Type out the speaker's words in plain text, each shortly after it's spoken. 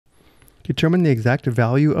Determine the exact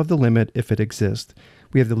value of the limit if it exists.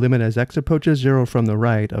 We have the limit as x approaches 0 from the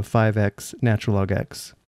right of 5x natural log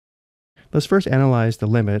x. Let's first analyze the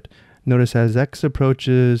limit. Notice as x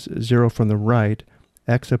approaches 0 from the right,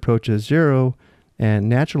 x approaches 0, and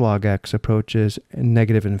natural log x approaches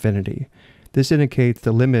negative infinity. This indicates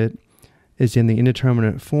the limit is in the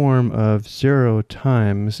indeterminate form of 0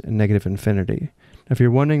 times negative infinity. Now, if you're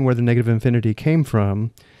wondering where the negative infinity came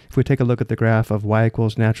from, if we take a look at the graph of y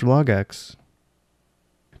equals natural log x,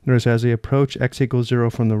 notice as we approach x equals 0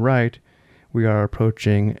 from the right, we are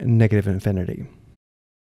approaching negative infinity.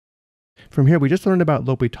 From here, we just learned about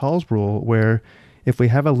L'Hopital's rule, where if we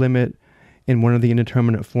have a limit in one of the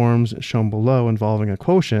indeterminate forms shown below involving a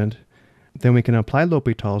quotient, then we can apply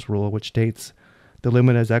L'Hopital's rule, which states the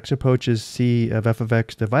limit as x approaches c of f of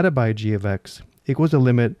x divided by g of x equals the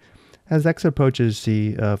limit as x approaches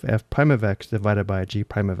c of f prime of x divided by g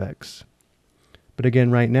prime of x. But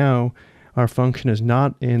again, right now, our function is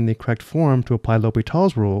not in the correct form to apply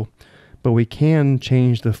L'Hopital's rule, but we can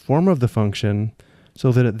change the form of the function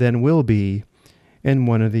so that it then will be in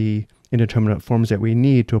one of the indeterminate forms that we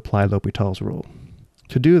need to apply L'Hopital's rule.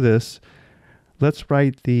 To do this, let's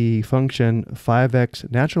write the function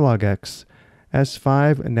 5x natural log x as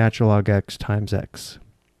 5 natural log x times x,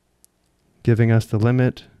 giving us the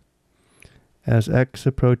limit as x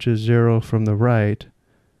approaches 0 from the right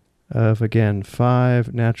of, again,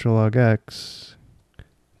 5 natural log x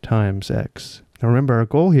times x. Now remember, our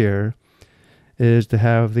goal here is to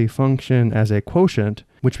have the function as a quotient,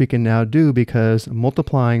 which we can now do because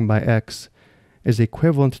multiplying by x is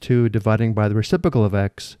equivalent to dividing by the reciprocal of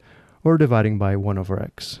x, or dividing by 1 over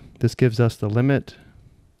x. This gives us the limit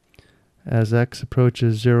as x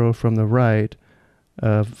approaches 0 from the right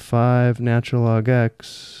of 5 natural log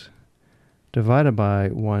x divided by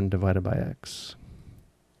 1 divided by x.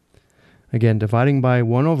 Again, dividing by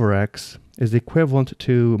 1 over x is equivalent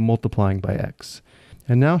to multiplying by x.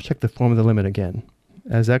 And now check the form of the limit again.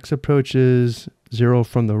 As x approaches 0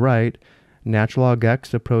 from the right, natural log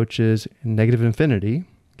x approaches negative infinity,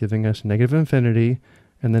 giving us negative infinity,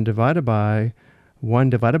 and then divided by 1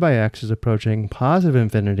 divided by x is approaching positive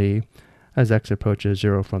infinity as x approaches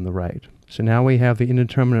 0 from the right. So now we have the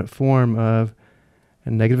indeterminate form of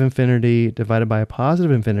a negative infinity divided by a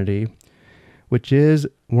positive infinity, which is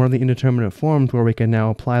one of the indeterminate forms where we can now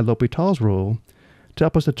apply L'Hopital's rule to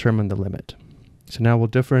help us determine the limit. So now we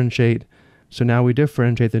differentiate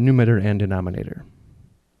the numerator and denominator.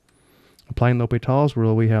 Applying L'Hopital's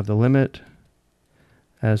rule, we have the limit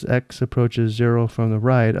as x approaches 0 from the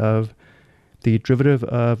right of the derivative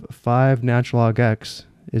of 5 natural log x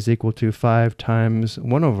is equal to 5 times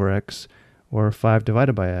 1 over x, or 5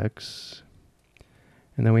 divided by x.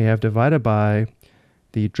 And then we have divided by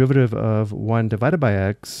the derivative of 1 divided by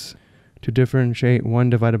x. To differentiate 1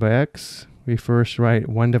 divided by x, we first write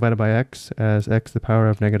 1 divided by x as x to the power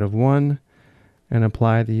of negative 1, and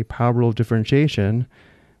apply the power rule of differentiation,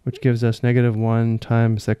 which gives us negative 1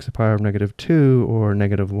 times x to the power of negative 2, or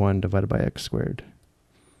negative 1 divided by x squared.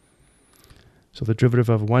 So the derivative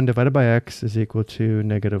of 1 divided by x is equal to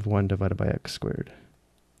negative 1 divided by x squared.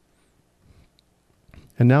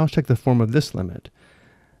 And now let's check the form of this limit.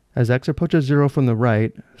 As x approaches 0 from the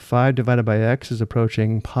right, 5 divided by x is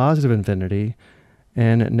approaching positive infinity,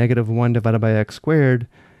 and negative 1 divided by x squared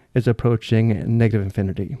is approaching negative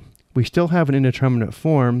infinity. We still have an indeterminate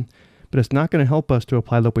form, but it's not going to help us to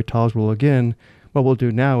apply L'Hopital's rule again. What we'll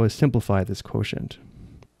do now is simplify this quotient,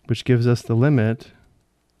 which gives us the limit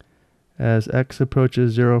as x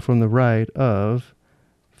approaches 0 from the right of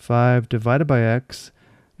 5 divided by x,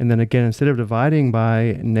 and then again, instead of dividing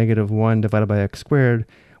by negative 1 divided by x squared,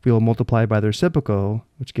 we will multiply by the reciprocal,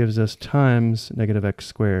 which gives us times negative x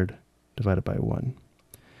squared divided by 1.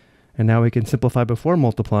 And now we can simplify before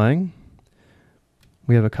multiplying.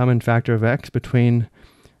 We have a common factor of x between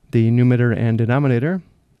the numerator and denominator.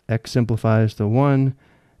 X simplifies to 1,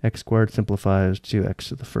 x squared simplifies to x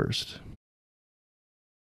to the first,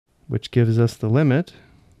 which gives us the limit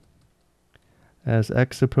as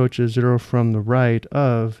x approaches 0 from the right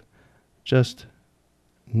of just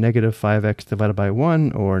negative 5x divided by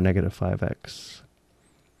 1, or negative 5x.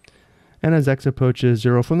 And as x approaches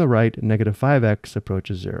 0 from the right, negative 5x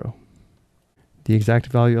approaches 0. The exact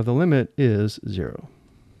value of the limit is 0.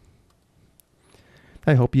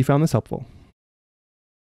 I hope you found this helpful.